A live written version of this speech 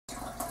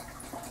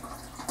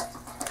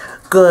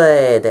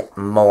Good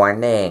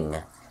morning,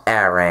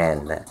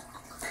 Aaron.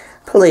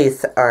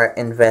 Police are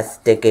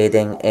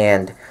investigating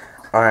an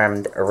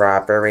armed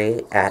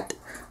robbery at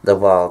the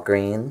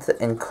Walgreens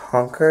in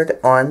Concord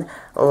on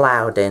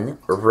Loudon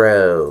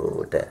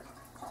Road.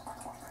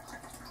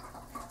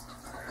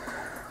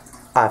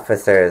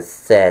 Officers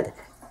said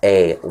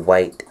a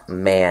white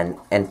man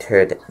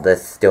entered the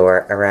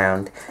store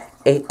around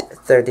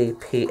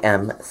 8:30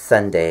 p.m.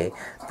 Sunday,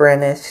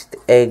 brandished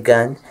a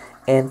gun,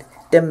 and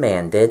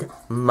demanded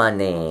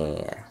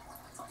money.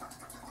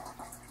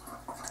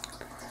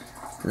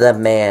 The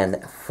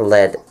man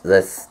fled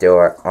the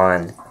store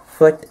on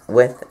foot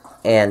with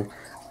an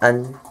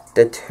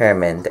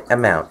undetermined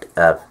amount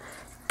of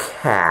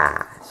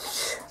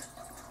cash.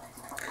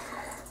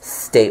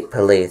 State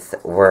police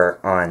were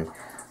on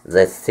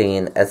the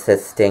scene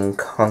assisting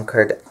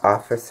Concord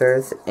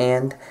officers,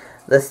 and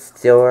the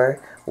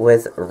store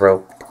was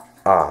roped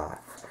off.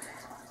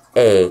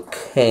 A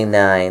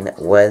canine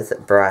was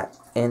brought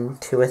in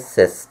to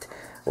assist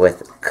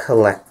with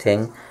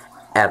collecting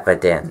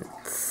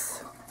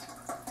evidence.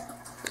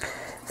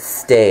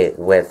 Stay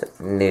with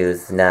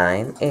News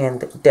 9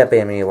 and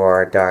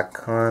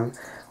WMUR.com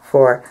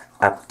for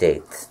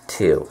updates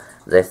to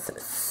this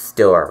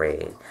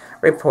story.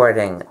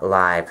 Reporting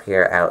live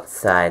here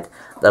outside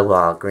the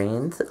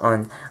Walgreens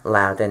on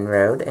Loudon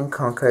Road in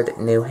Concord,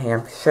 New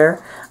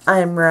Hampshire,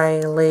 I'm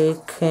Riley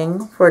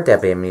King for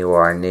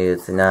WMUR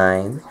News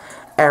 9.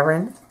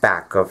 Aaron,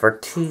 back over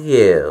to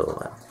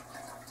you.